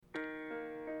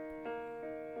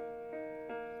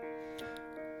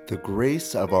The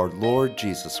grace of our Lord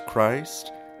Jesus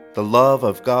Christ, the love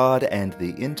of God, and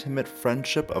the intimate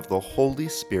friendship of the Holy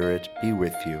Spirit be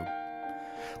with you.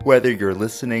 Whether you're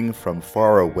listening from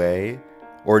far away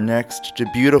or next to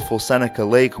beautiful Seneca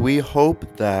Lake, we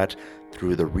hope that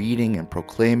through the reading and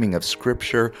proclaiming of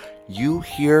Scripture, you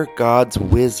hear God's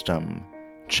wisdom,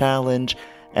 challenge,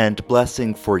 and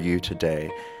blessing for you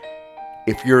today.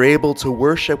 If you're able to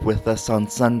worship with us on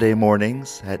Sunday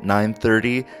mornings at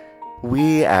 9:30,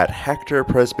 we at Hector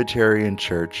Presbyterian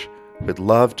Church would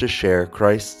love to share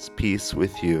Christ's peace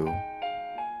with you.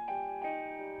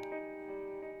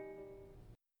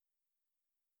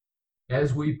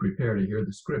 As we prepare to hear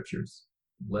the Scriptures,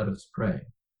 let us pray.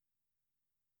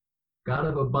 God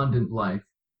of abundant life,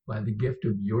 by the gift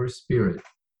of your Spirit,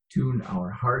 tune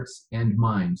our hearts and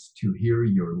minds to hear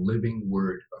your living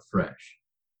word afresh.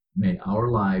 May our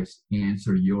lives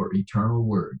answer your eternal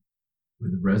word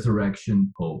with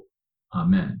resurrection hope.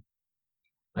 Amen.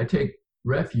 I take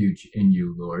refuge in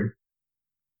you, Lord.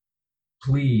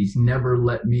 Please never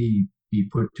let me be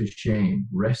put to shame.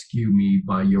 Rescue me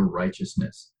by your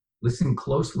righteousness. Listen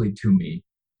closely to me.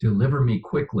 Deliver me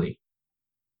quickly.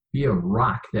 Be a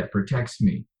rock that protects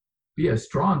me. Be a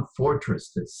strong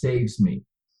fortress that saves me.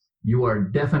 You are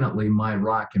definitely my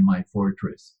rock and my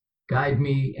fortress. Guide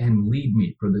me and lead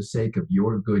me for the sake of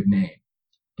your good name.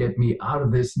 Get me out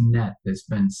of this net that's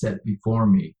been set before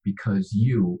me, because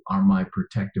you are my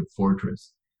protective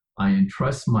fortress. I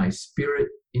entrust my spirit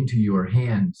into your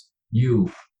hands. You,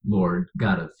 Lord,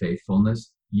 God of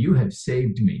faithfulness, you have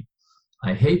saved me.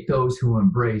 I hate those who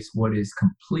embrace what is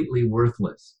completely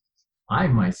worthless. I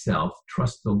myself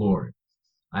trust the Lord.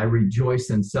 I rejoice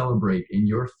and celebrate in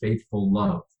your faithful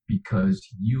love, because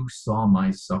you saw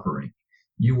my suffering.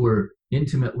 You were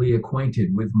intimately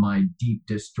acquainted with my deep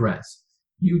distress.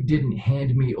 You didn't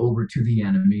hand me over to the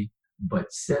enemy,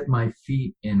 but set my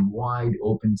feet in wide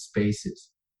open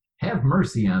spaces. Have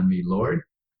mercy on me, Lord,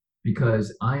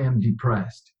 because I am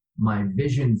depressed. My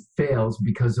vision fails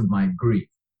because of my grief,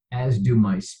 as do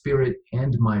my spirit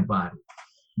and my body.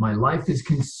 My life is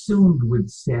consumed with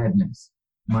sadness.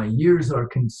 My years are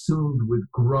consumed with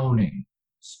groaning.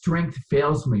 Strength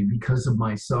fails me because of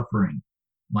my suffering.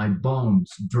 My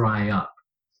bones dry up.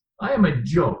 I am a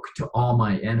joke to all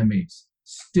my enemies,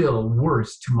 still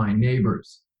worse to my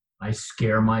neighbors. I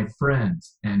scare my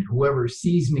friends, and whoever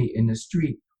sees me in the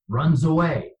street runs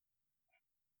away.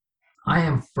 I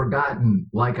am forgotten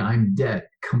like I'm dead,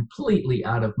 completely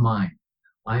out of mind.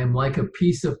 I am like a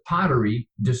piece of pottery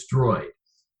destroyed.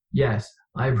 Yes,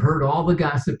 I've heard all the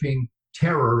gossiping,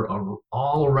 terror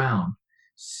all around.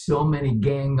 So many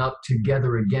gang up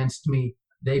together against me,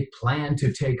 they plan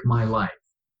to take my life.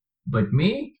 But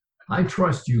me, I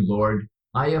trust you, Lord.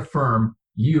 I affirm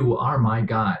you are my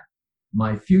God.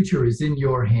 My future is in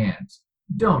your hands.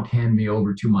 Don't hand me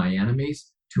over to my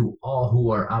enemies, to all who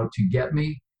are out to get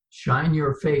me. Shine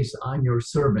your face on your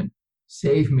servant.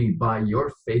 Save me by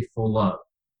your faithful love.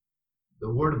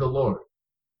 The word of the Lord.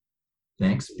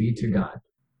 Thanks be to God.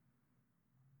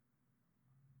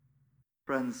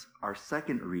 Friends, our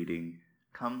second reading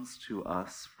comes to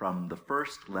us from the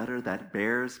first letter that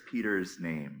bears Peter's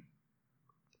name.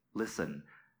 Listen,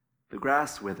 the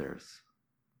grass withers,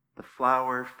 the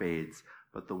flower fades,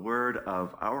 but the word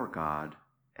of our God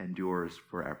endures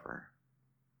forever.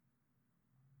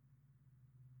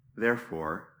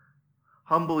 Therefore,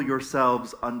 humble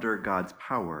yourselves under God's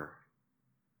power,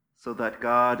 so that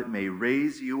God may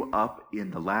raise you up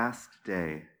in the last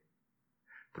day.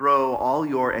 Throw all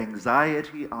your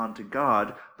anxiety onto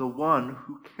God, the one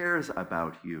who cares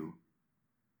about you.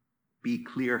 Be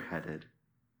clear-headed.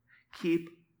 Keep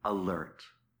alert.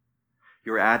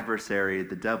 Your adversary,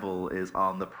 the devil, is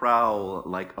on the prowl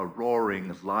like a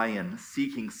roaring lion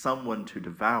seeking someone to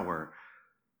devour.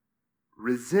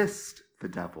 Resist the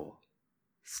devil,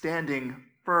 standing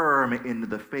firm in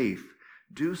the faith.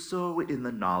 Do so in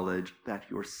the knowledge that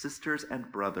your sisters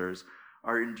and brothers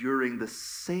are enduring the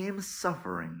same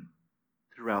suffering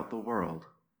throughout the world.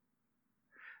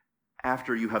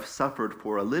 After you have suffered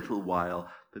for a little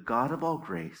while, the God of all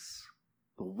grace,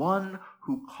 the one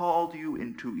who called you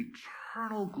into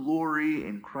eternal glory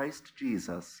in Christ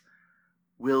Jesus,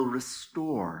 will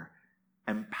restore,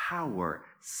 empower,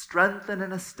 strengthen,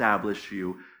 and establish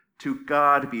you. To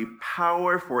God be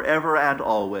power forever and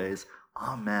always.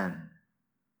 Amen.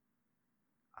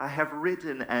 I have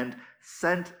written and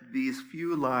sent these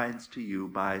few lines to you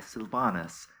by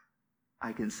Silvanus.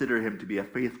 I consider him to be a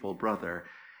faithful brother.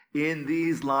 In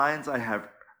these lines I have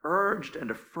urged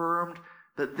and affirmed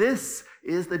that this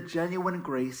is the genuine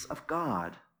grace of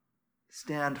God.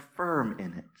 Stand firm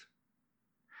in it.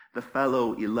 The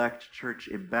fellow elect church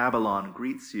in Babylon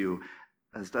greets you,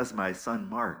 as does my son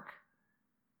Mark.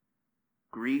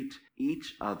 Greet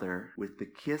each other with the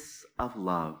kiss of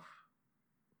love.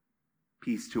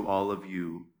 Peace to all of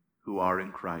you who are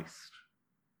in Christ.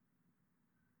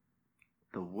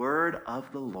 The word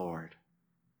of the Lord.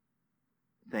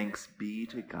 Thanks be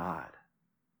to God.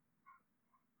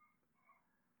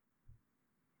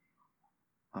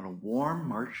 On a warm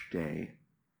March day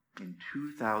in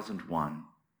 2001,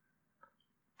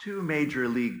 two Major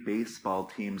League Baseball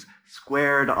teams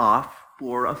squared off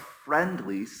for a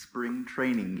friendly spring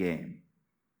training game.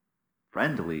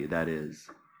 Friendly, that is,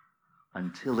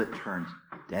 until it turned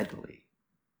deadly.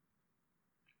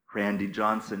 Randy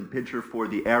Johnson, pitcher for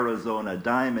the Arizona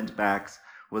Diamondbacks,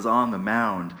 was on the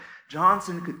mound.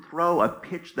 Johnson could throw a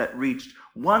pitch that reached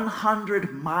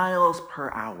 100 miles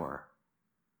per hour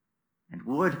and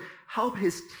would help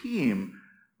his team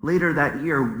later that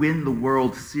year win the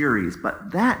World Series.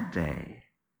 But that day,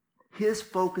 his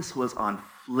focus was on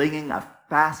flinging a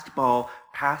fastball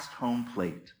past home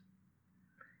plate.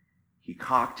 He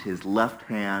cocked his left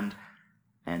hand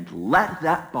and let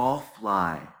that ball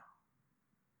fly.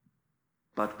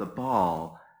 But the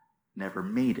ball never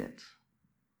made it.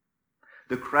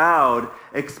 The crowd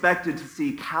expected to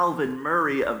see Calvin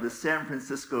Murray of the San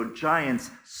Francisco Giants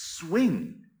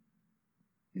swing.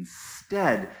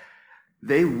 Instead,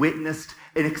 they witnessed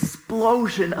an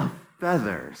explosion of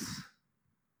feathers.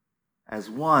 As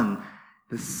one,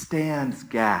 the stands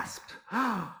gasped.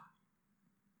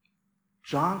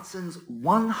 Johnson's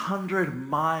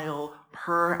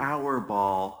 100-mile-per-hour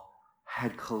ball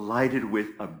had collided with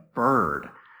a bird,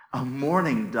 a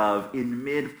mourning dove in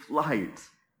mid-flight.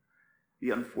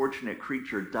 The unfortunate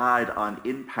creature died on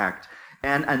impact,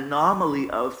 an anomaly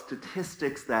of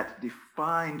statistics that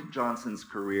defined Johnson's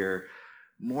career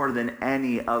more than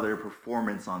any other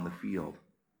performance on the field.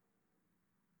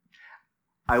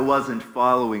 I wasn't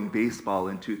following baseball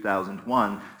in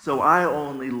 2001, so I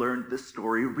only learned this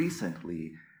story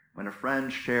recently when a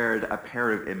friend shared a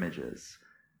pair of images.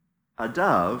 A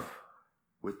dove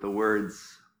with the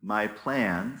words, "My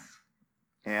plans,"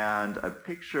 and a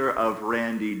picture of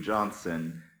Randy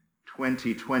Johnson,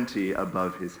 2020,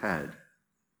 above his head.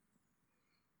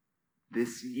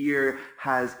 This year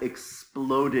has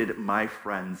exploded my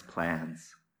friend's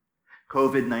plans.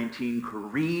 COVID-19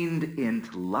 careened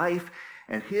into life,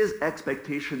 and his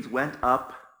expectations went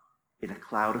up in a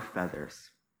cloud of feathers.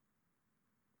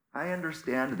 I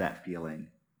understand that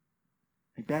feeling.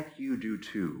 I bet you do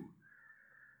too.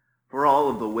 For all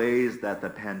of the ways that the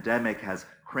pandemic has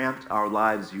cramped our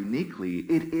lives uniquely,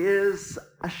 it is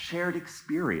a shared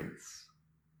experience.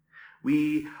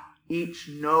 We each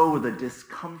know the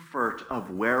discomfort of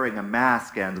wearing a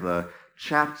mask and the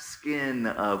chapped skin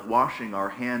of washing our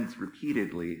hands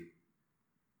repeatedly.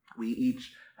 We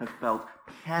each have felt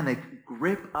panic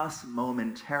grip us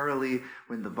momentarily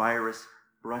when the virus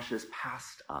brushes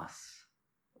past us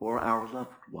or our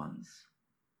loved ones.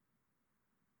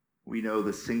 We know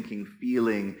the sinking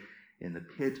feeling in the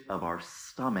pit of our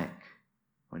stomach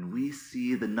when we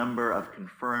see the number of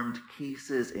confirmed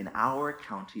cases in our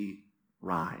county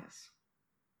rise.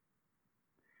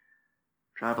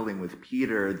 Traveling with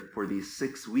Peter for these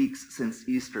 6 weeks since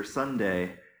Easter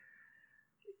Sunday,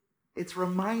 it's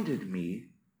reminded me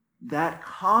that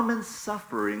common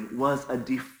suffering was a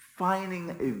defining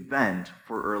event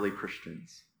for early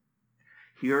Christians.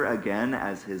 Here again,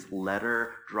 as his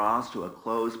letter draws to a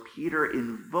close, Peter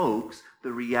invokes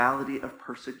the reality of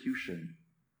persecution.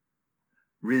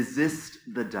 Resist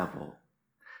the devil.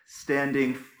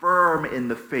 Standing firm in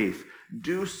the faith,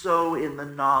 do so in the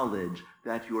knowledge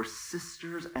that your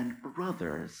sisters and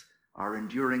brothers are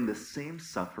enduring the same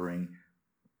suffering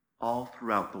all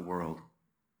throughout the world.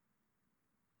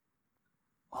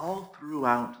 All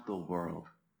throughout the world.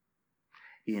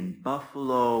 In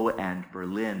Buffalo and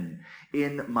Berlin,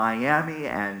 in Miami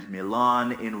and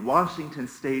Milan, in Washington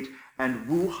State and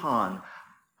Wuhan,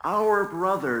 our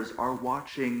brothers are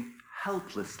watching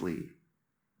helplessly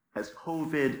as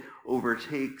COVID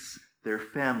overtakes their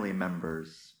family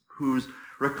members, whose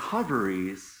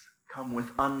recoveries come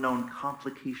with unknown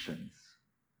complications.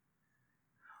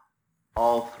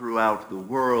 All throughout the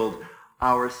world,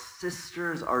 our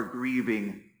sisters are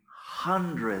grieving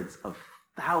hundreds of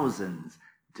thousands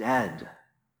dead.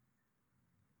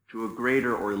 To a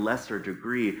greater or lesser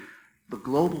degree, the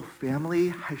global family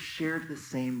has shared the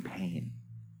same pain.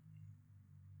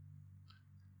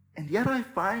 And yet I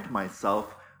find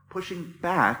myself pushing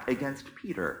back against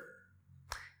Peter.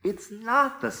 It's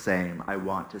not the same, I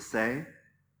want to say.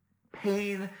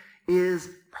 Pain is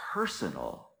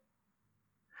personal.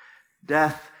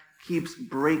 Death keeps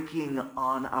breaking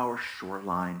on our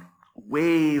shoreline,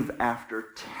 wave after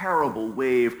terrible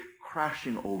wave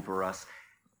crashing over us,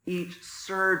 each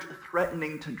surge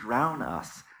threatening to drown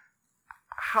us.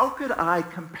 How could I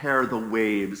compare the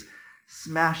waves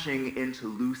smashing into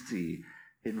Lucy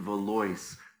in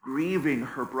Valois, grieving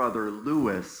her brother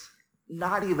Louis,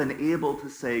 not even able to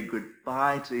say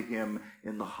goodbye to him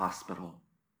in the hospital?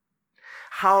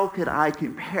 How could I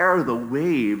compare the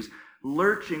waves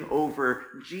lurching over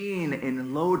Jean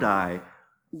in Lodi,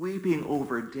 weeping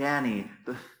over Danny,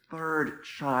 the third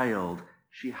child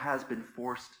she has been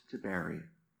forced to bury?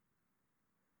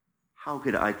 How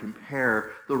could I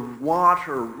compare the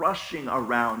water rushing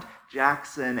around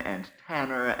Jackson and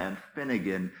Tanner and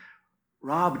Finnegan,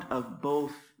 robbed of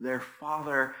both their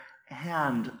father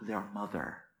and their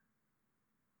mother?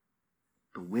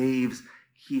 The waves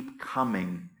keep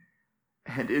coming,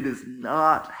 and it is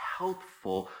not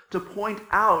helpful to point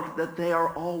out that they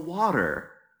are all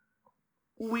water.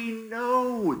 We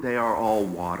know they are all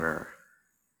water,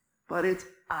 but it's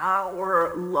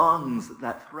our lungs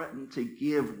that threaten to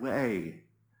give way,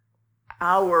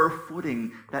 our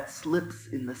footing that slips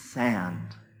in the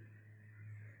sand.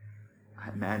 I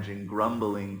imagine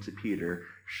grumbling to Peter,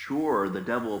 "Sure, the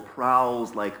devil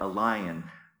prowls like a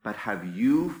lion, but have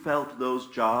you felt those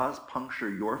jaws puncture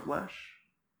your flesh?"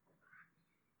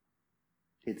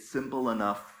 It's simple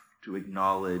enough to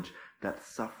acknowledge that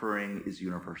suffering is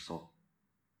universal.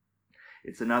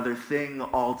 It's another thing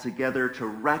altogether to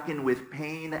reckon with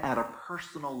pain at a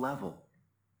personal level.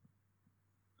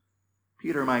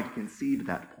 Peter might concede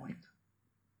that point,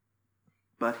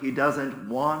 but he doesn't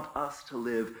want us to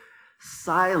live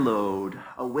siloed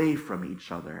away from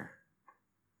each other.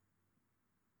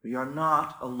 We are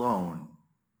not alone.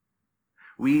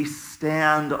 We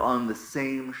stand on the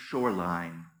same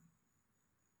shoreline,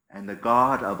 and the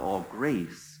God of all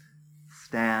grace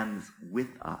stands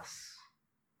with us.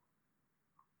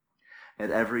 At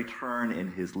every turn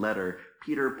in his letter,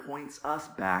 Peter points us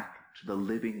back to the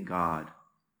living God,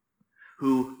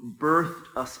 who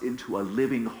birthed us into a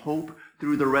living hope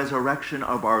through the resurrection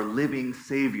of our living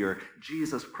Savior,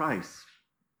 Jesus Christ.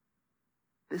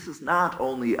 This is not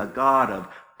only a God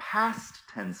of past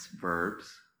tense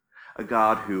verbs, a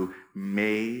God who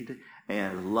made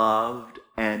and loved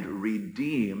and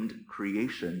redeemed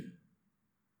creation.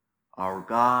 Our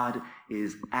God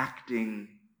is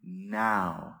acting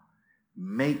now,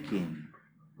 making,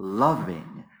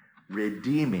 loving,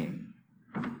 redeeming.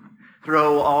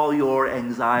 Throw all your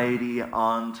anxiety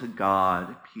onto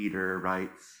God, Peter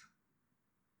writes,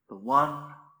 the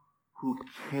one who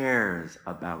cares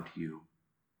about you.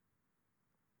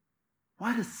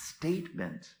 What a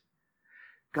statement.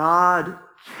 God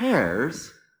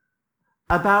cares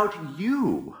about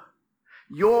you.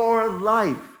 Your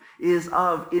life is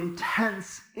of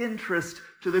intense interest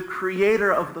to the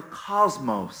creator of the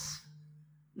cosmos,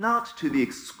 not to the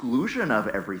exclusion of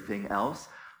everything else,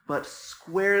 but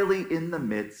squarely in the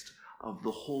midst of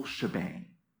the whole shebang.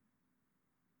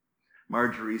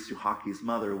 Marjorie Suhaki's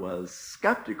mother was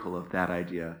skeptical of that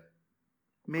idea.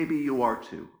 Maybe you are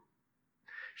too.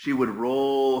 She would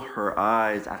roll her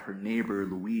eyes at her neighbor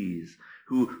Louise,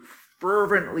 who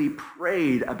fervently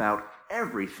prayed about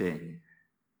everything,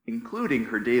 including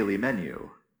her daily menu.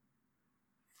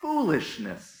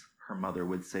 Foolishness, her mother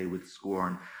would say with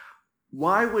scorn.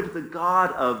 Why would the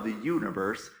God of the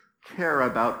universe care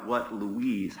about what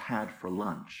Louise had for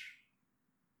lunch?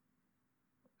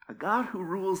 A God who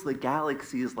rules the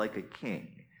galaxies like a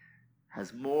king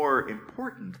has more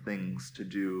important things to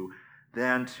do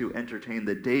than to entertain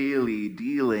the daily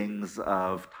dealings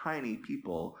of tiny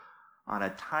people on a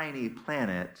tiny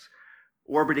planet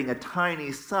orbiting a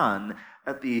tiny sun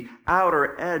at the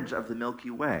outer edge of the Milky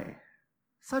Way.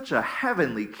 Such a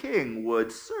heavenly king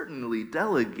would certainly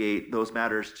delegate those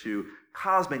matters to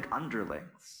cosmic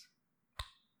underlings,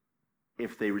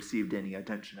 if they received any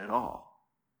attention at all.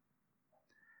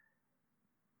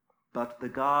 But the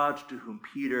God to whom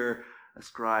Peter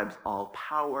ascribes all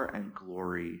power and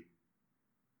glory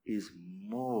is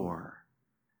more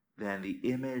than the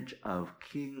image of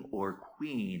king or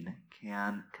queen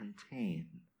can contain.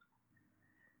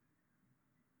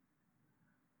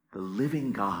 The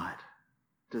living God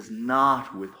does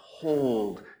not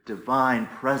withhold divine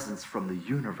presence from the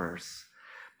universe,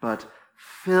 but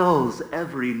fills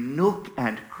every nook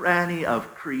and cranny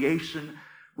of creation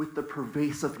with the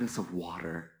pervasiveness of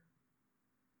water.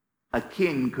 A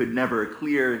king could never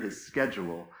clear his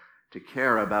schedule to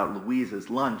care about Louise's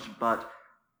lunch, but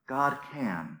God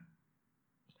can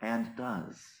and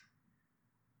does.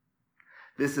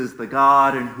 This is the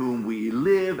God in whom we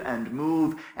live and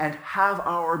move and have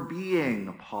our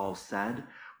being, Paul said,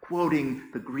 quoting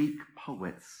the Greek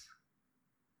poets.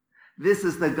 This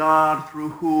is the God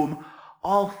through whom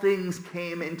all things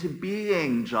came into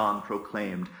being, John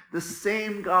proclaimed, the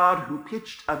same God who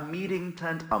pitched a meeting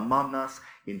tent among us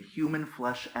in human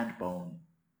flesh and bone.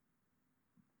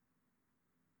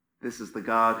 This is the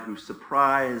God who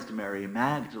surprised Mary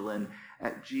Magdalene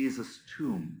at Jesus'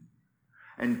 tomb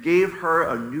and gave her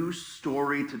a new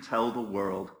story to tell the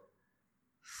world.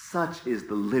 Such is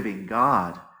the living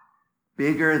God,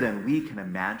 bigger than we can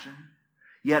imagine,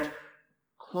 yet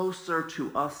closer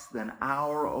to us than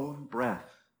our own breath.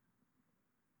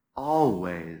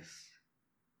 Always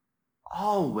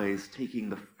taking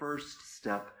the first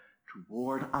step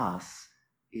toward us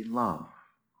in love.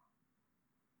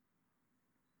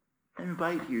 I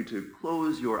invite you to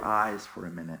close your eyes for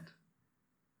a minute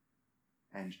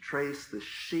and trace the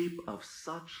shape of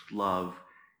such love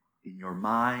in your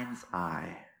mind's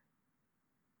eye.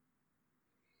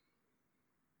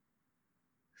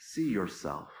 See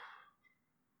yourself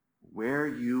where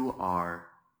you are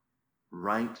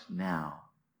right now.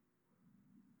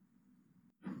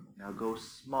 Now go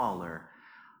smaller,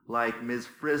 like Ms.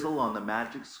 Frizzle on the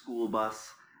Magic School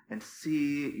Bus, and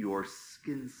see your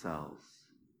skin cells,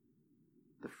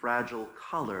 the fragile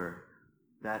color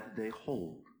that they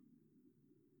hold.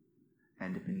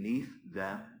 And beneath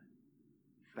them,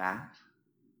 fat,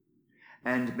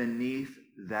 and beneath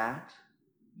that,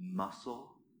 muscle,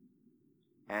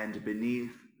 and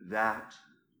beneath that,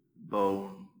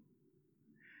 bone,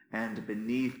 and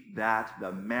beneath that,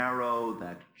 the marrow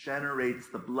that generates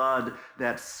the blood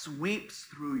that sweeps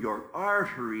through your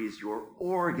arteries, your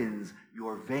organs,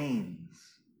 your veins.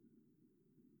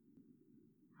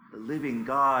 The living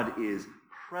God is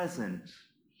present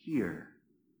here,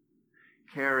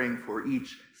 caring for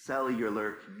each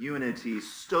cellular community,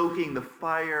 stoking the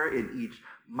fire in each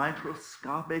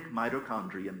microscopic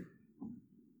mitochondrion.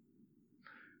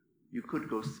 You could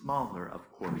go smaller, of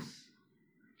course,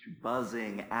 to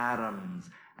buzzing atoms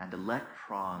and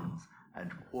electrons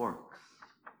and quarks.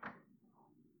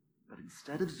 But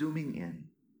instead of zooming in,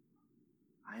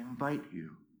 I invite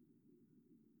you,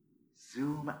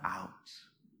 zoom out.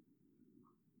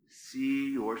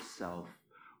 See yourself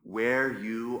where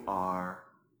you are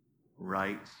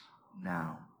right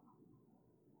now.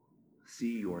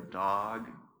 See your dog,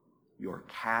 your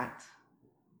cat.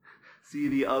 See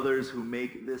the others who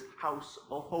make this house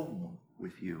a home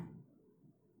with you.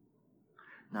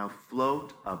 Now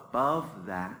float above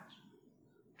that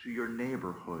to your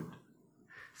neighborhood.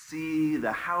 See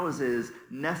the houses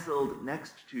nestled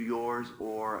next to yours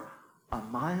or a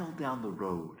mile down the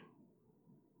road.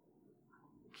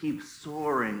 Keep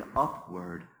soaring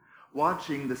upward,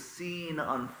 watching the scene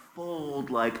unfold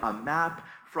like a map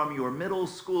from your middle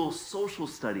school social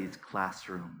studies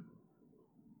classroom.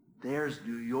 There's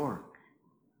New York,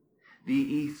 the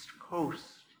East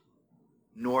Coast,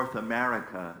 North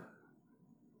America,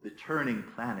 the turning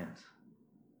planet.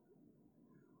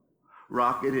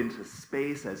 Rocket into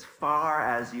space as far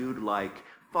as you'd like,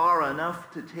 far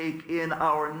enough to take in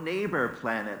our neighbor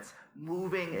planets,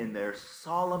 moving in their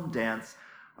solemn dance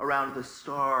around the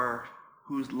star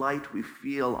whose light we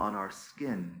feel on our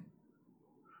skin,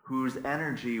 whose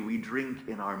energy we drink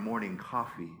in our morning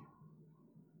coffee.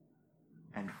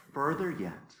 And further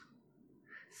yet,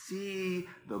 see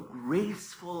the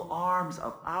graceful arms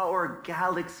of our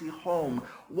galaxy home,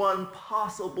 one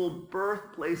possible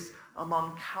birthplace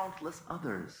among countless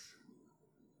others.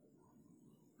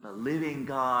 The living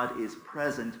God is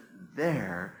present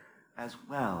there as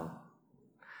well,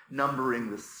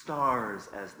 numbering the stars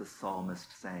as the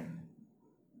psalmist sang,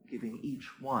 giving each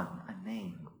one a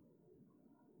name.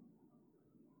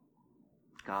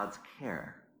 God's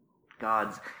care,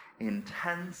 God's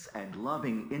intense and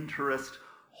loving interest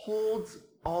holds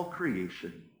all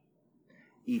creation,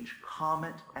 each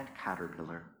comet and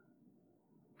caterpillar.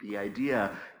 The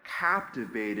idea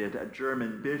captivated a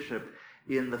German bishop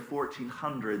in the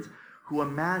 1400s who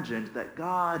imagined that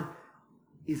God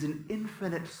is an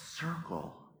infinite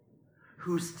circle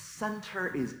whose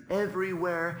center is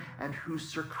everywhere and whose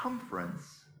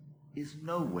circumference is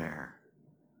nowhere.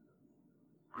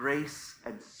 Grace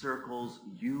encircles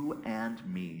you and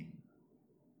me.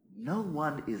 No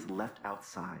one is left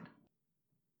outside.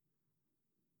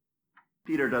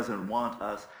 Peter doesn't want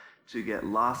us to get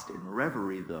lost in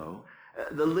reverie, though.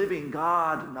 The living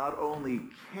God not only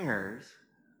cares,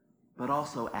 but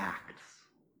also acts.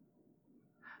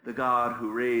 The God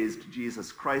who raised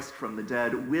Jesus Christ from the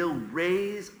dead will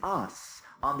raise us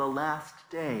on the last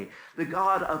day. The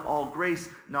God of all grace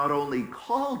not only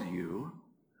called you,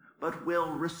 but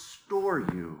will restore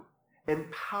you,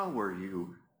 empower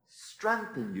you,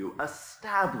 strengthen you,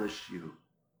 establish you.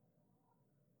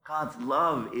 God's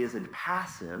love isn't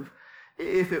passive.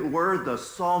 If it were, the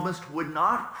psalmist would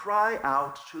not cry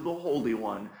out to the Holy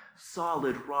One,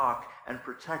 solid rock and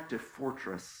protective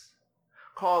fortress,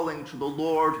 calling to the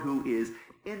Lord who is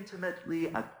intimately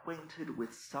acquainted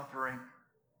with suffering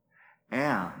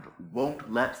and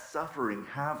won't let suffering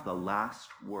have the last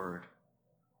word.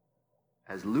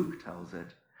 As Luke tells it,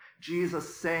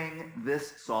 Jesus sang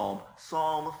this psalm,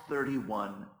 Psalm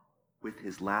 31, with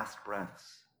his last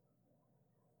breaths.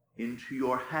 Into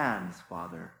your hands,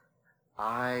 Father,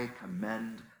 I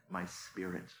commend my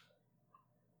spirit.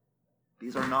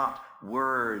 These are not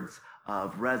words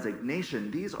of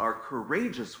resignation. These are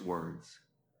courageous words.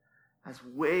 As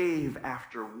wave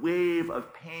after wave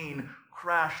of pain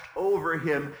crashed over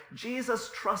him,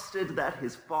 Jesus trusted that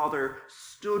his Father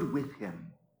stood with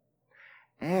him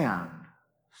and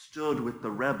stood with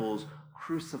the rebels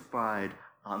crucified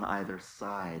on either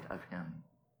side of him.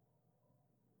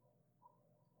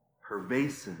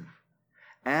 Pervasive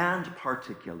and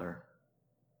particular.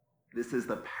 This is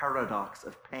the paradox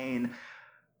of pain,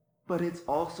 but it's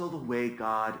also the way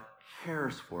God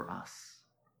cares for us.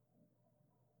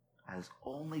 As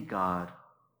only God,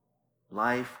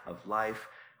 life of life,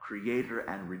 creator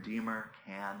and redeemer,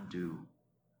 can do.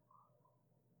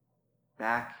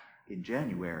 Back in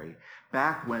January,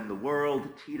 back when the world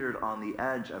teetered on the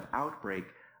edge of outbreak,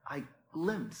 I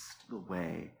glimpsed the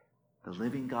way the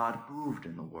living God moved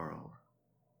in the world.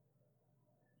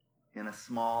 In a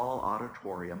small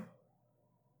auditorium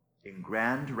in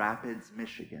Grand Rapids,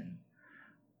 Michigan,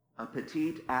 a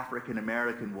petite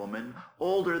African-American woman,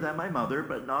 older than my mother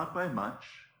but not by much,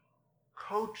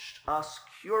 coached us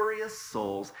curious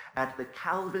souls at the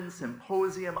Calvin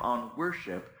Symposium on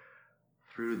Worship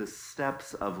through the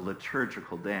steps of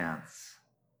liturgical dance.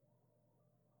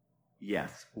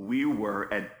 Yes, we were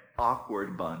an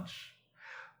awkward bunch,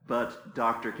 but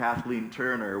Dr. Kathleen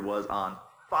Turner was on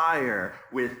fire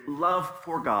with love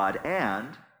for God,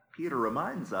 and, Peter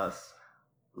reminds us,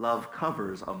 love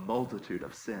covers a multitude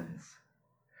of sins.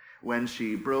 When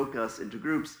she broke us into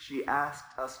groups, she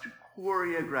asked us to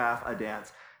choreograph a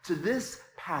dance to this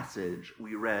passage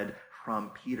we read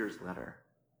from Peter's letter.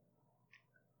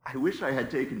 I wish I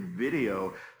had taken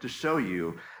video to show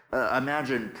you.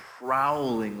 Imagine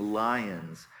prowling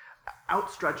lions,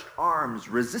 outstretched arms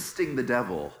resisting the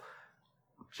devil,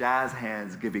 jazz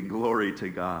hands giving glory to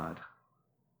God.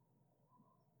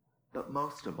 But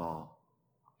most of all,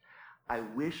 I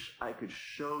wish I could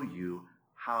show you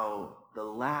how the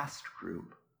last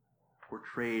group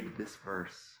portrayed this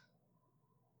verse.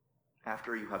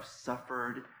 After you have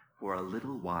suffered for a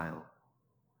little while,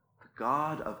 the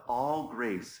God of all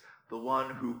grace, the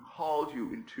one who called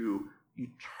you into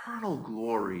eternal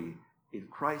glory in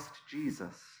Christ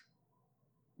Jesus,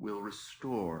 will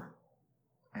restore,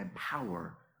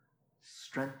 empower,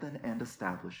 strengthen, and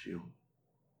establish you.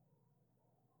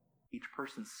 Each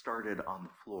person started on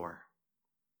the floor,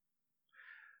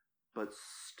 but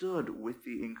stood with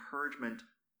the encouragement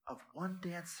of one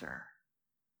dancer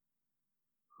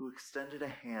who extended a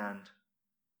hand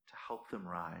to help them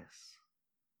rise,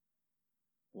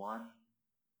 one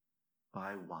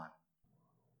by one.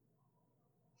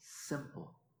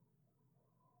 Simple,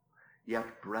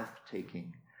 yet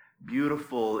breathtaking,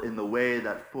 beautiful in the way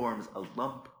that forms a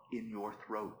lump in your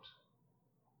throat.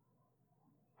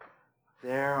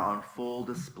 There on full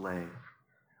display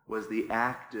was the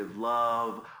active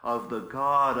love of the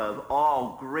God of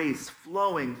all grace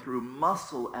flowing through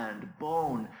muscle and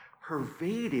bone,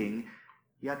 pervading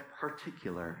yet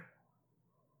particular.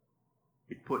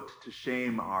 It put to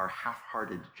shame our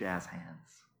half-hearted jazz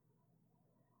hands.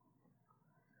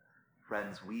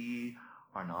 Friends, we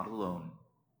are not alone.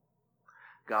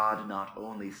 God not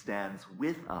only stands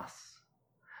with us,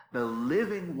 the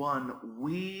living one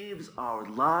weaves our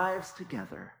lives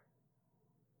together.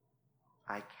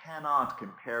 I cannot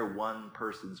compare one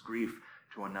person's grief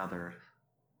to another,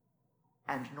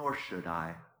 and nor should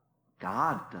I.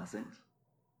 God doesn't.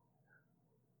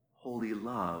 Holy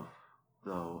love,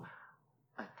 though,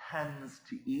 attends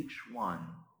to each one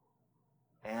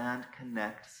and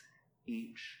connects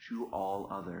each to all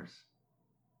others.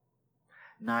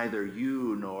 Neither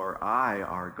you nor I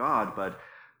are God, but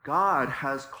God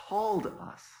has called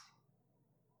us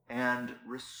and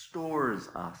restores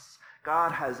us.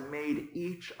 God has made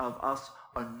each of us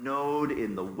a node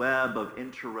in the web of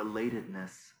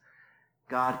interrelatedness.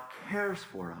 God cares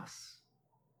for us.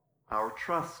 Our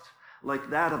trust, like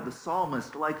that of the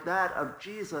psalmist, like that of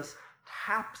Jesus,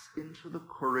 taps into the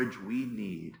courage we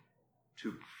need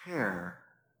to care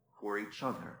for each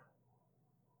other.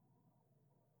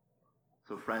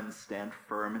 So friends, stand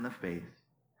firm in the faith,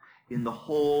 in the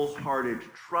wholehearted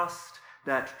trust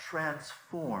that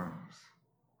transforms.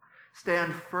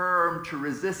 Stand firm to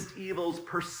resist evil's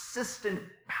persistent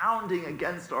pounding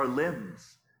against our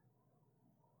limbs.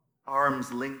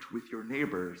 Arms linked with your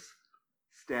neighbors,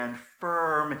 stand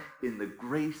firm in the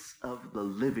grace of the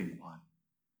living one.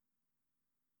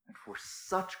 And for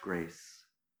such grace,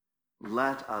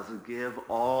 let us give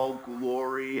all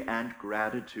glory and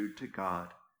gratitude to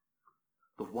God,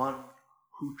 the one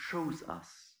who chose us,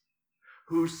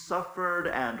 who suffered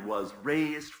and was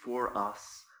raised for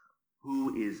us,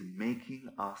 who is making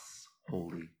us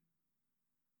holy.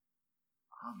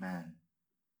 Amen.